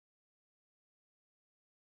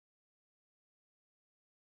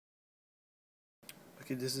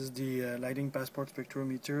Okay, this is the lighting passport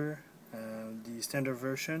spectrometer, the standard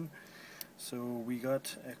version. So we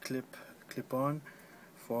got a clip-on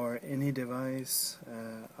for any device,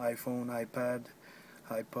 iPhone, iPad,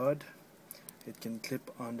 Ipod. It can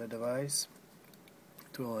clip on the device.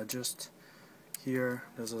 To adjust here,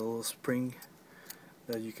 there's a little spring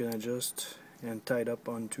that you can adjust and tied up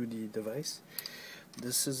onto the device.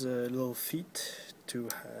 This is a little feet to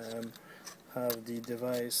have the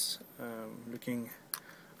device looking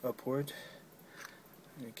upward.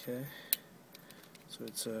 Okay, so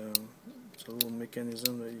it's a little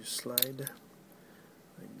mechanism that you slide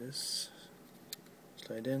like this,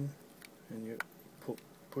 slide in, and you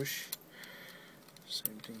push.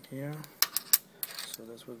 Same thing here. So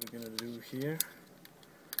that's what we're gonna do here.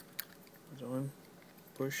 Put on,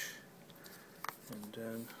 push, and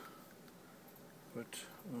then put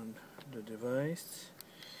on the device.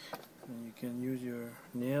 And you can use your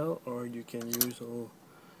nail, or you can use a little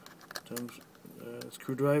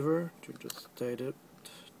screwdriver to just tighten it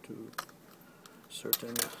to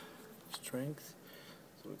certain strength,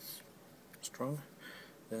 so it's strong.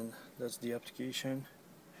 Then that's the application.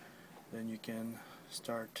 Then you can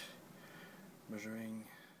start measuring